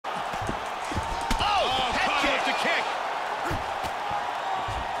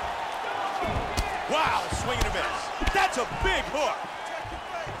That's a big hook.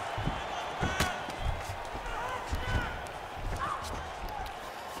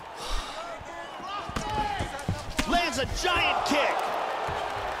 Lands a giant kick.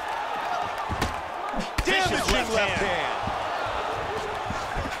 Damaging left hand.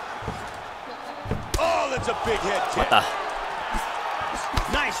 Oh, that's a big head kick. 맞다.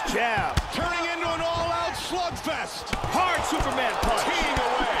 Nice jab. Turning into an all-out slugfest. Hard Superman punch. Teeing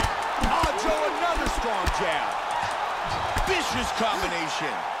away. Oh, Joe, another strong jab. Vicious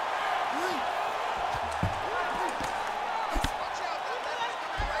combination.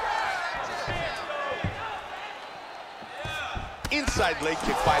 Inside leg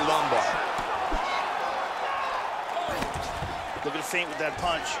kick by Lombard. Look at the feint with that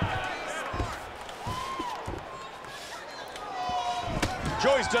punch.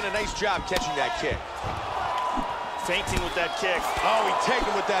 Joey's done a nice job catching that kick. Feinting with that kick. Oh, he tagged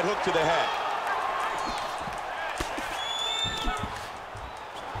him with that hook to the head.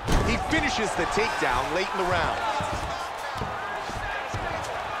 He finishes the takedown late in the round.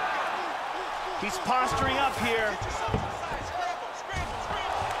 He's posturing up here.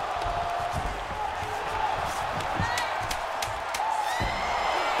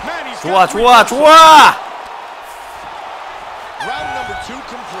 좋아 좋아 좋아.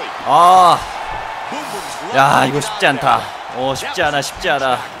 아, 야 이거 쉽지 않다. 쉽지 않아 쉽지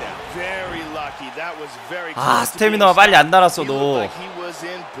않아. 아, 스태미너가 빨리 안 달았어도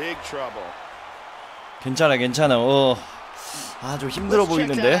괜찮아 괜찮아. 아, 좀 힘들어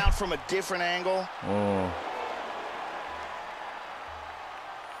보이는데.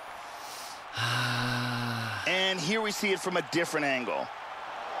 And here we see it from a different angle.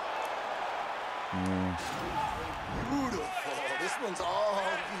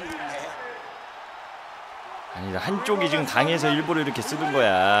 아니다, 한쪽이 지금 강해서 일부러 이렇게 쓰는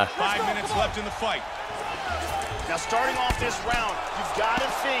거야. Now starting off this round, you've got to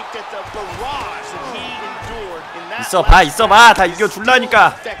think that the barrage that he endured in that 있어봐 다 이겨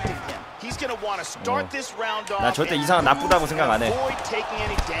줄라니까. He's going to want to start this round off. 나 절대 이상한 나쁘다고 생각 안 해. Avoid taking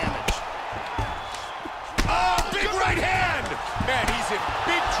any damage. Oh, big right hand! Man, he's in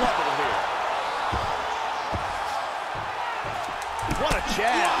big trouble here. What a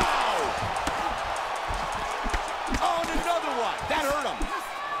jab. Wow. Oh, and another one. That hurt him.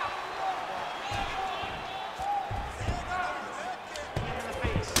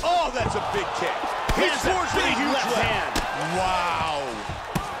 Oh, that's a big kick. He's forced a huge left hand. Wow.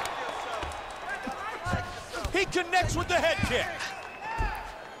 He connects with the head kick.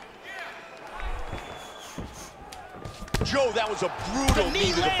 Joe, that was a brutal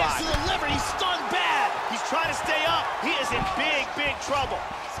knee to the body. To the liver. He's stunned bad. He's trying to stay up. He is in big, big trouble.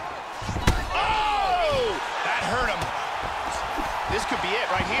 Oh! That hurt him. This could be it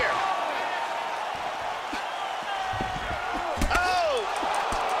right here. Oh!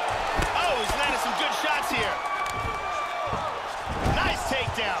 Oh, he's landed some good shots here. Nice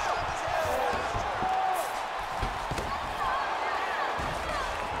takedown.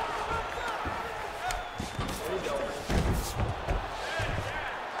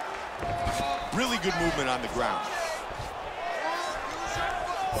 Really good movement on the ground. Hit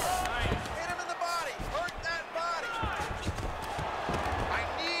him in the body. Hurt that body. I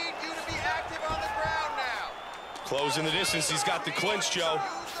need you to be active on the ground now. Closing the distance. He's got the clinch, Joe.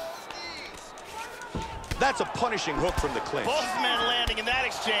 That's a punishing hook from the clinch. Both men landing in that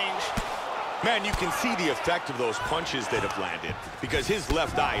exchange. Man, you can see the effect of those punches that have landed because his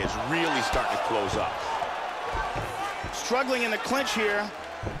left eye is really starting to close up. Struggling in the clinch here.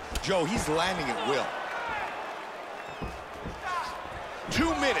 Joe, he's landing at will.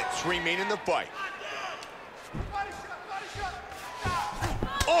 2 minutes remain in the fight.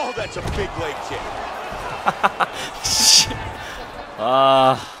 Oh, that's a big leg kick.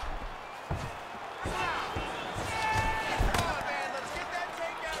 아.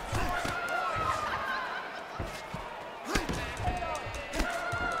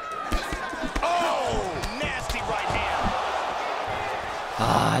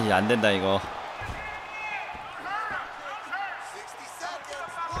 아, 이제 안 된다 이거.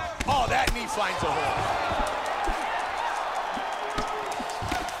 Oh, that knee finds a hole.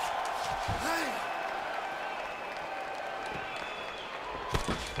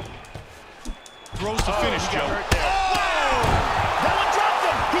 Throws to finish, Joe. Oh! That one dropped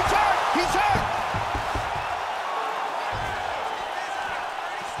him. He's hurt. He's hurt.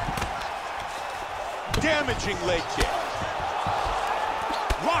 Damaging leg kick.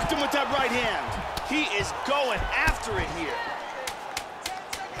 Rocked him with that right hand. He is going after it here.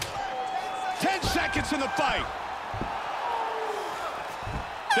 10 seconds in the fight.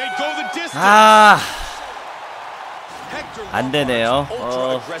 They go the distance. 아. 안 되네요.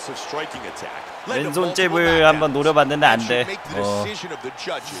 왼손 잽을 한번 노려봤는데 안 돼.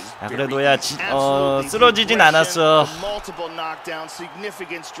 야, 그래도야 쓰러지진 않았어.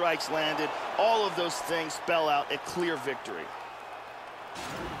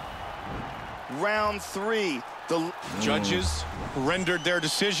 Round 3. The judges rendered their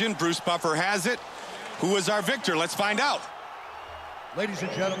decision. Bruce Buffer has it. Who is our victor? Let's find out. Ladies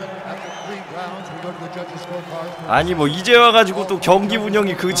and gentlemen, after 3 rounds, we go to the judges' scorecard. 아니 뭐 이제 와가지고 또 경기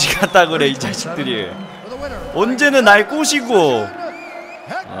운영이 그지 같다 그래 이 자식들이. 언제는 날 꼬시고.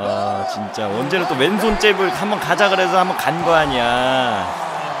 아 진짜 언제는 또 왼손 잽을 한번 가자 그래서 한번 간 거 아니야.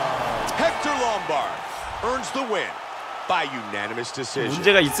 Hector Lombard earns the win by unanimous decision.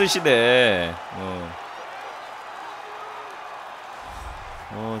 문제가 있으시네.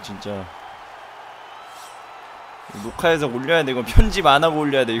 진짜. 녹화해서 올려야 돼. 이건 편집 안 하고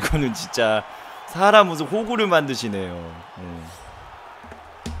올려야 돼. 이거는 진짜 사람 무슨 호구를 만드시네요.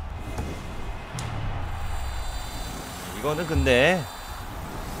 이거는 근데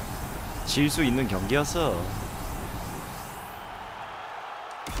질 수 있는 경기였어.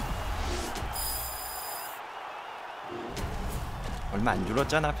 얼마 안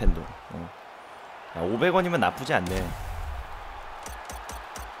줄었잖아 팬도. 야, 500원이면 나쁘지 않네.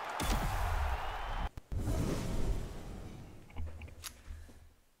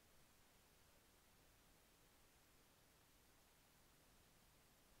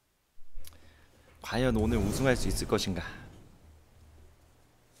 과연 오늘 우승할 수 있을 것인가?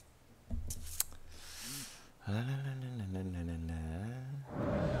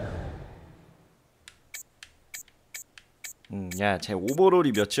 야, 제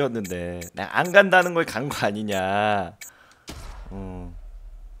오버롤이 몇이었는데 내가 안 간다는 걸 간 거 아니냐?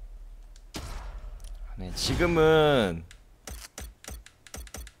 네, 지금은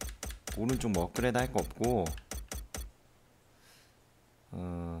오른쪽 뭐 업그레이드 할 거 없고,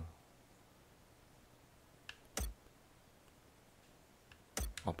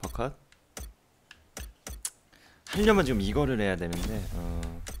 어퍼컷 하려면 지금 이거를 해야 되는데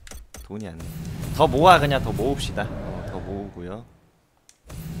돈이 안 돼. 더 모아. 그냥 더 모읍시다. 더 모으고요.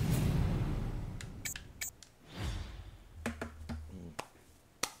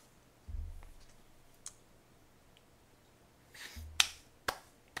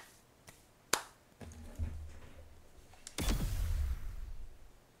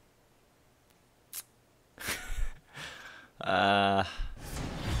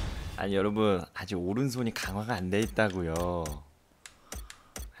 아니 여러분 아직 오른손이 강화가 안 돼 있다고요.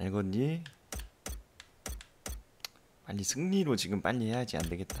 알겠니? 빨리 승리로 지금 빨리 해야지. 안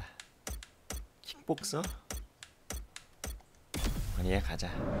되겠다. 킥복서? 아니 얘 가자.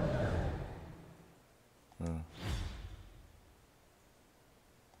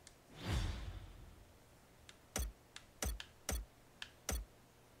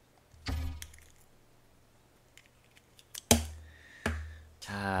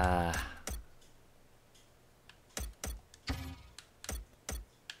 자,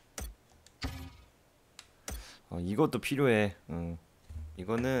 이것도 필요해.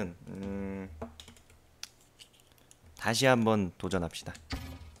 이거는 다시 한번 도전합시다.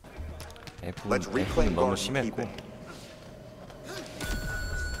 F는 너무 심했고.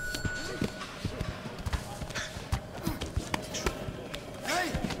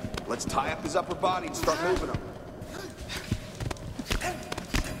 Let's tie up his upper body and start moving him.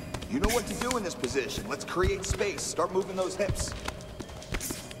 You know what to do in this position. Let's create space. Start moving those hips.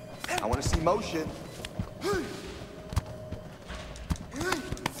 I want to see motion.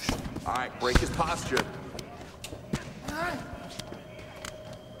 All right, break his posture.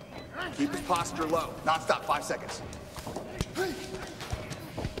 Keep his posture low. Non-stop, 5 seconds.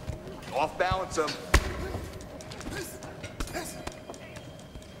 Off balance him.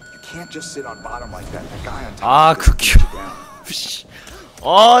 You can't just sit on bottom like that. That guy on top. 극혐.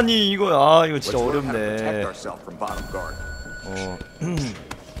 아니 이거 이거 진짜 어렵네.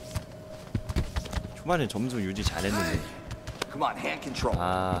 초반에 점수 유지 잘했는데.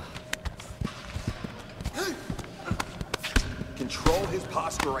 Control his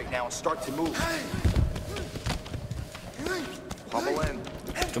posture right now and start to move. Pummel in.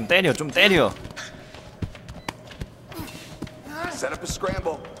 좀 때려, 좀 때려. Set up a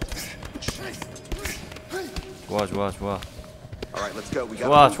scramble. 좋아, 좋아, 좋아. All right, let's go. We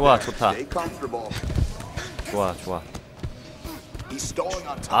좋아, got 좋아, 좋다. Stay comfortable. 좋아, 좋아. He's stalling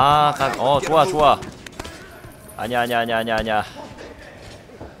on top. 좋아, 좋아. 아니야.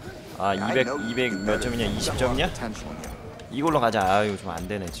 200 몇 점이냐? 20점이냐? 이걸로 가자. 이거 좀 안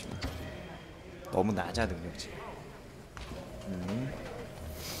되네 지금. 너무 낮아 능력치.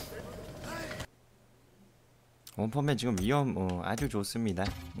 원펀맨 지금 위험 아주 좋습니다.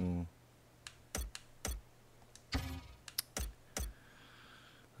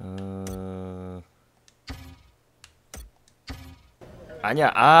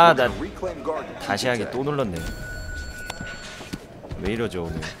 아니야. 나 다시 하기 또 눌렀네. 왜 이러죠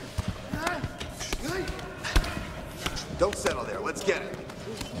오늘? Don't settle there. Let's get it.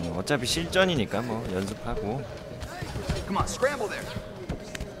 어차피 실전이니까 뭐 연습하고. Come on, scramble there.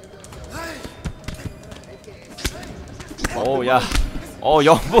 야.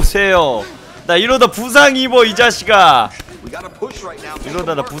 여보세요. 나 이러다 부상 입어 이 자식아. We gotta push right now.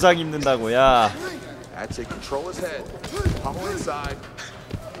 이러다 나 부상 입는다고. 야. That's it. Control his head. Pummel inside.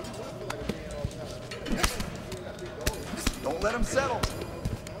 Don't let him settle.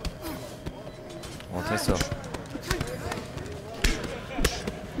 됐어.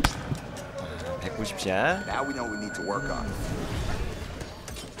 190샷. Now we know we need to work on.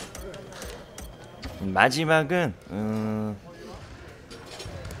 마지막은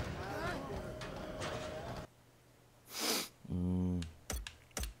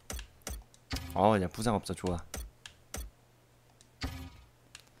그냥 부상 없어. 좋아.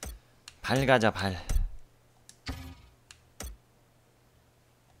 발 가자. 발.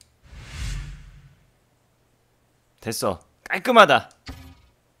 됐어. 깔끔하다.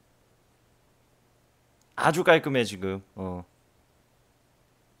 아주 깔끔해 지금.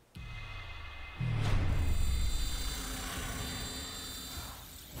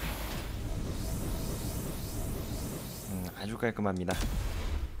 아주 깔끔합니다.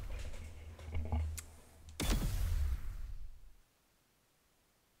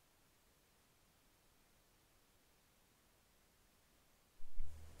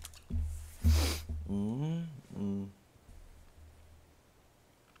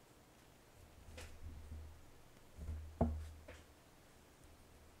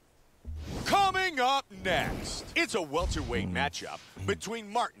 Coming up next, it's a welterweight matchup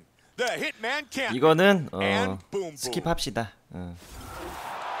between Martin, the Hitman Camp, 이거는 and Boom Boom. 스킵합시다.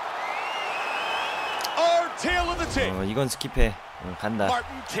 Our tale of the tape. 이건 스킵해. 간다.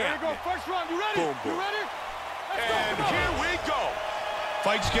 Martin Camp. Boom Boom. And here we go.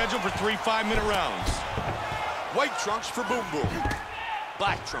 Fight scheduled for 3 5-minute rounds. White trunks for Boom Boom.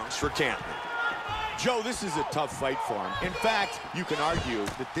 Black trunks for Camp. Joe, this is a tough fight for him. In fact, you can argue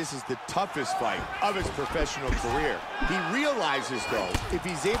that this is the toughest fight of his professional career. He realizes, though, if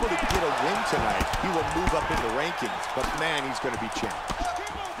he's able to get a win tonight, he will move up in the rankings. But, man, he's going to be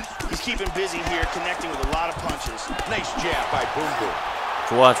challenged. He's keeping busy here, connecting with a lot of punches. Nice jab by Boom Boom.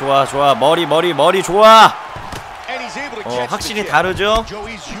 좋아. 머리 좋아. And he's able to catch 확실히 the jab. 다르죠?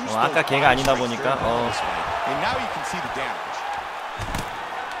 Joey's used 아까 those 걔가 아니다 body strikes 보니까. during this fight. And now you can see the damage.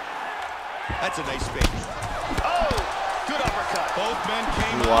 That's a nice fake. Oh, good uppercut. Both men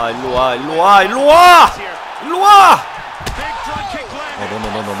came 일로 와. Big front kick landed.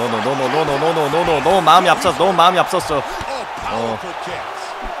 노. 너무 마음이 앞섰어. Oh, powerful kicks.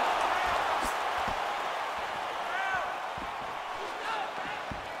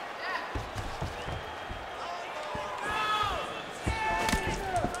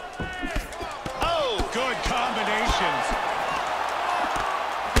 Oh, good combinations.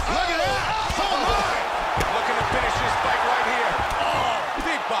 Look at that! Oh my! Looking to finish this fight right here. Oh,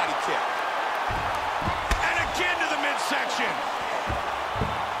 big body kick. And again to the midsection.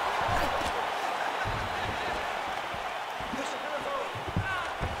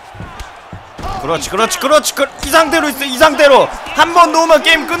 그렇지. 이 상태로 있어. 한 번 놓으면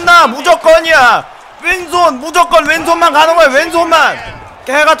게임 끝나. 무조건이야. 무조건 왼손만 가는 거야. 왼손만.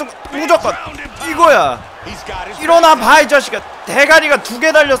 걔같은 무조건 이거야. 일어나 봐 이 자식아. 대가리가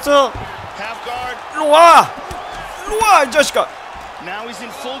 2개 달렸어. half guard. 일로 와 이 자식아. Now he's in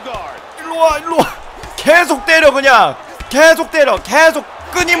full guard. 일로 와. 계속 때려 그냥. 계속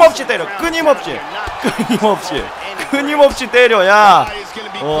끊임없이 때려. 끊임없이 때려. 야.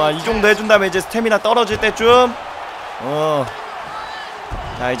 이 정도 해준 다음에 이제 스태미나 떨어질 때쯤.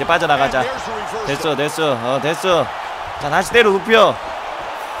 자 이제 빠져나가자. 됐어. 자 다시 때려 눕혀.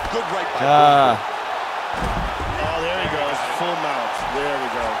 자. Oh, there he goes. Full mount. There we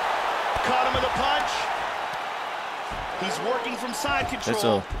go. Caught him with a punch. He's working from side control.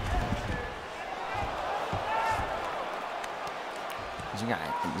 됐어.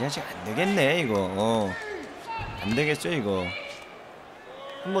 이 자식 안 되겠네 이거. 안 되겠어 이거.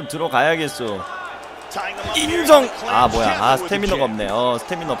 한번 들어가야겠어. 인성. 뭐야. 스태미너가 없네.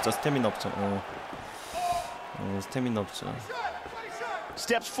 스태미너 없어. 스태미너 없어.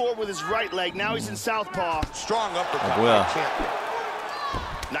 Steps forward with his right leg. Now he's in southpaw. Strong uppercut. 뭐야.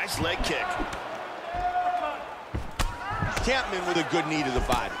 Nice leg kick. Campman with a good knee to the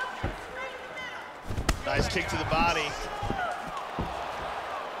body. Nice kick to the body.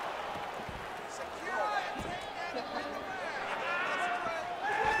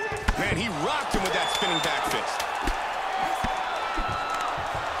 Man, he rocked him with that spinning back fist.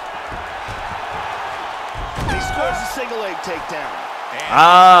 He scores a single leg takedown.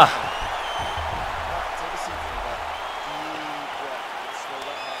 아, Take a seat for that. Deep breath. Slow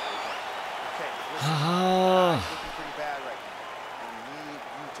that heart rate down. Okay, listen, 아, looking pretty bad right now. And we need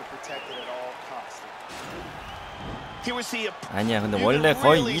you to protect it at all costs. Here we see a 아니야. 근데 원래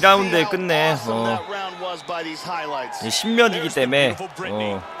거의 2라운드에 끝내. that round was by these highlights. 10몇이기 때문에.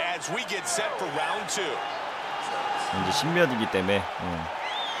 As we get set for round 2. 이제 10몇이기 때문에.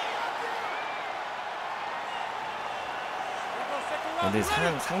 근데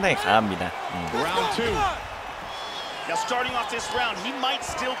상당히 강합니다. Round 2. Now starting off this round, he might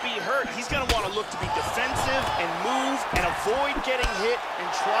still be hurt. He's going to want to look to be defensive and move and avoid getting hit and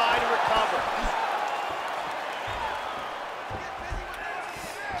try to recover.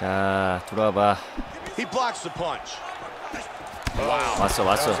 자, 들어와봐. He blocks the punch. 왔어.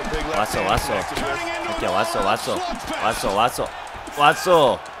 새끼야,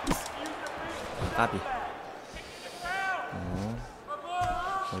 왔어. 까비.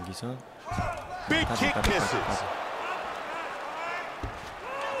 여기서 Big kick misses.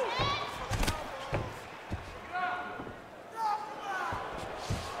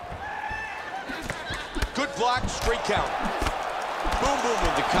 Good block, straight count. Boom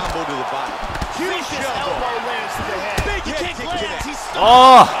with the combo to the body. Huge elbow lands to the head. Big head kick connects. He's stuck.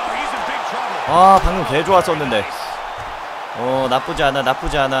 어! He's in big trouble. 아, 방금 개 좋았었는데.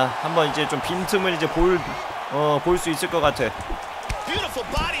 나쁘지 않아. 한번 이제 좀 빈틈을 이제 볼 수 있을 것 같아.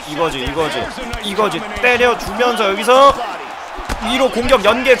 이거지. 때려주면서 여기서 위로 공격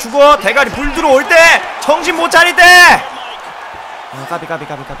연계 주고 대가리 불 들어올 때 정신 못 차릴 때. 까비.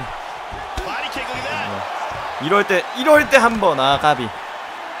 이럴 때 한 번. 까비.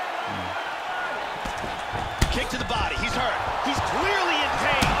 Kick to the body. He's hurt. He's clearly in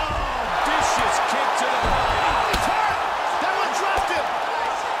pain. Vicious kick to the body. He's hurt. That one dropped him.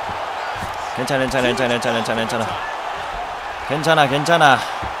 괜찮아.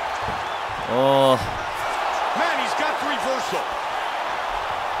 Man, he's got the reversal.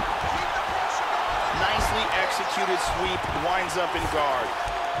 Nicely executed sweep. Winds up in guard.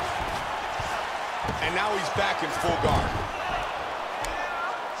 And now he's back in full guard.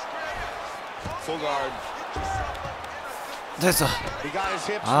 Full guard. 됐어. He got his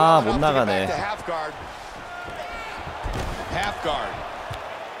hips 아, low 못 enough to get 나가네. back to half guard. Half guard.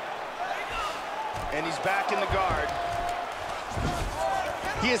 And he's back in the guard.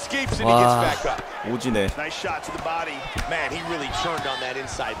 He escapes and he gets 와, back up. 오지네. Nice shot to the body. Man, he really turned on that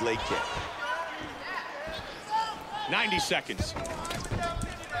inside leg kick. 90 seconds.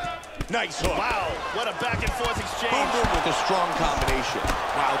 Nice hook. Wow, what a back and forth exchange. Boom with a strong combination.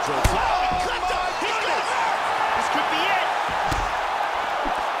 Wow, Joe. This could be it.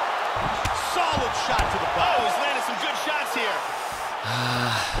 Solid shot to the Oh, body. he's landed some good shots here.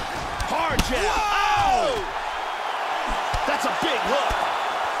 Hard jab. Wow! That's a big hook.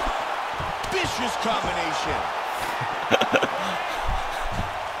 Vicious combination.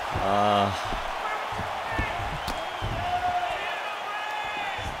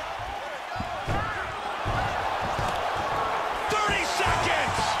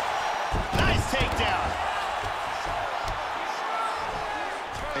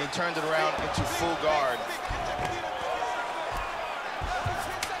 Turned it around into full guard.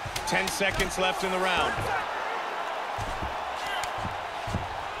 10 seconds left in the round.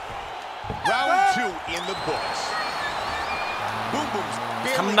 Round 2 in the books. Boom Boom's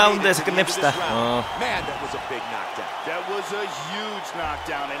barely 3라운드에서 made it to the end of 끝냅시다. this round. Man, that was a big knockdown. That was a huge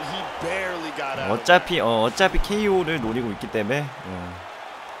knockdown, and he barely got out. 어차피 KO를 노리고 있기 때문에.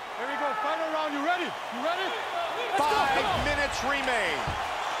 Here we go, final round. You ready? 5 minutes remain.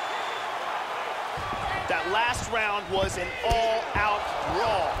 That last round was an all-out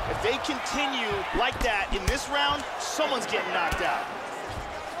brawl. If they continue like that in this round, someone's getting knocked out.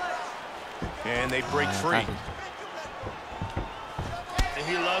 And they break free. And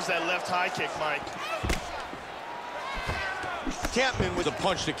he loves that left high kick, Mike. Campman with a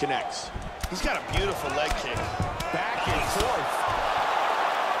punch that connects. He's got a beautiful leg kick. Back and forth.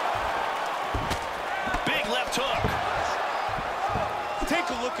 Big left hook. Take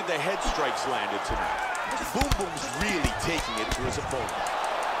a look at the head strikes landed tonight. Boom Boom's really taking it to his opponent.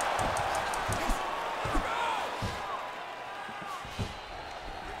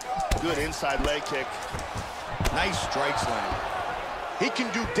 Good inside leg kick. Nice strikes landed. He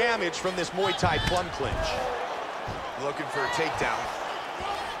can do damage from this Muay Thai plum clinch. Looking for a takedown.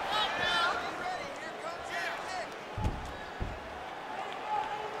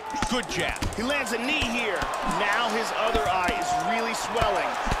 Good jab. He lands a knee here. Now his other eye is really swelling.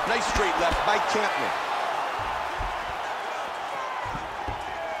 Nice straight left by Campman.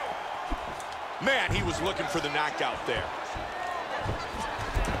 Man, he was looking for the knockout there.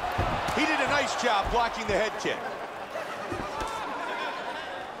 He did a nice job blocking the head kick.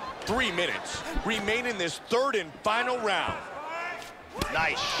 3 minutes remain in this third and final round.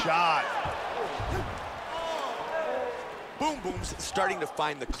 Nice shot. Boom Boom's starting to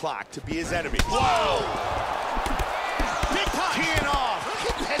find the clock to be his enemy. Whoa! Big time. Keying off.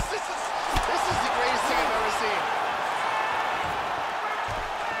 Look at this. This is the greatest thing I've ever seen.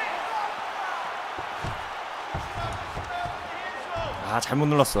 아, 잘못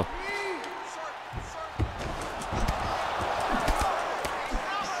눌렀어.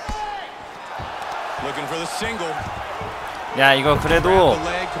 Looking for the single. 야, 이거 그래도 The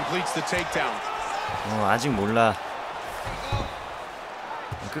leg completes the takedown. 아직 몰라.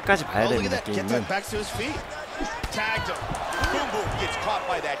 끝까지 봐야 Oh, look at 됩니다, that. Get 게임은. that back to his feet. Tagged him. Boom Boom gets caught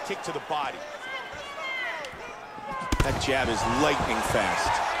by that kick to the body. That jab is lightning fast.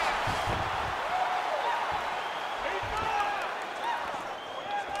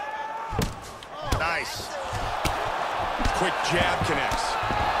 Nice. Quick jab connects.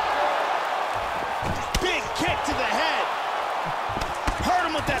 Big kick to the head. Hurt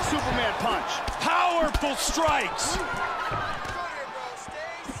him with that Superman punch. Powerful strikes.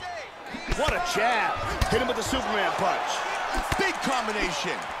 What a jab. Hit him with the Superman punch. Big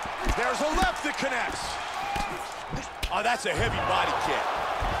combination. There's a left that connects. Oh, that's a heavy body kick.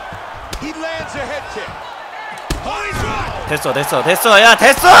 He lands a head kick. Oh, he's right. 됐어, 됐어, 됐어. 야,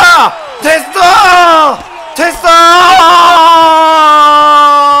 됐어! 됐어! 됐어!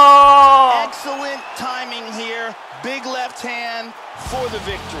 Excellent timing here. Big left hand for the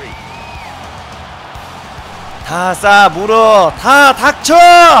victory. 다 싸, 물어. 다 닥쳐!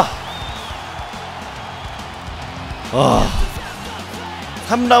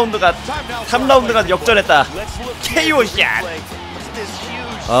 3라운드가 역전했다. KO 샷.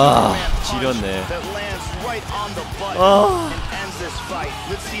 지렸네.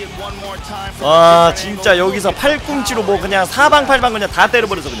 진짜 여기서 팔꿈치로 뭐 그냥 사방팔방 그냥 다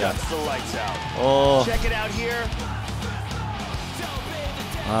때려버려서 그냥.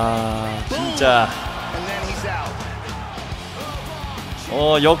 진짜.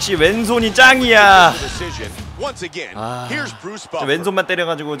 역시 왼손이 짱이야. 저 왼손만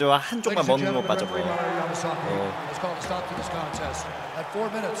때려가지고 저 한쪽만 먹는 것 빠졌고.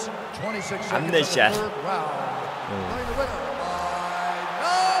 암내샷.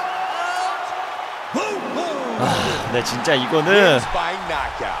 네, 진짜 이거는.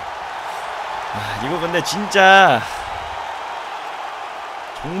 이거 근데 진짜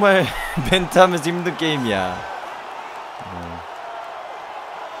정말 멘트하면서 힘든 게임이야.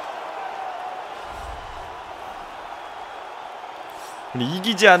 근데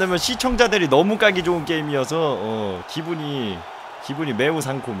이기지 않으면 시청자들이 너무 까기 좋은 게임이어서 기분이 매우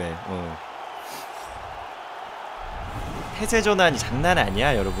상콤해. 태세 전환이 장난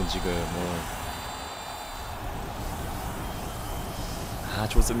아니야, 여러분 지금.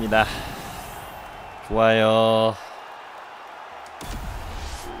 좋습니다. 좋아요.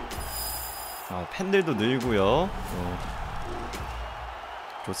 팬들도 늘고요.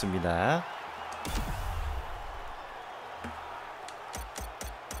 좋습니다.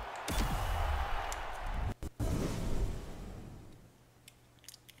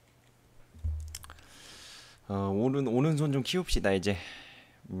 오른손 좀 키웁시다 이제.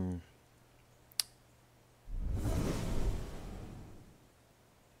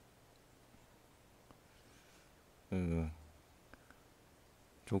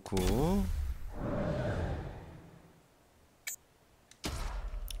 좋고.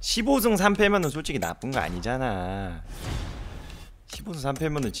 15승 3패면은 솔직히 나쁜 거 아니잖아. 15승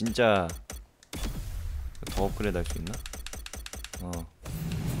 3패면은 진짜 더 업그레이드 할 수 있나?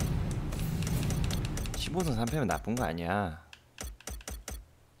 15승 3패면 나쁜 거 아니야.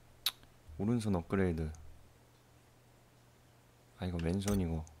 오른손 업그레이드. 이거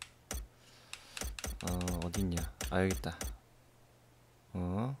왼손이고. 어딨냐? 여기 있다.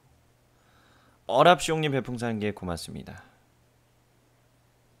 어랍시용님 별풍선 개 고맙습니다.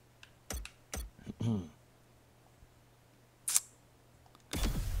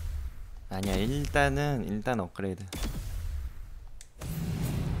 아니야, 일단 업그레이드.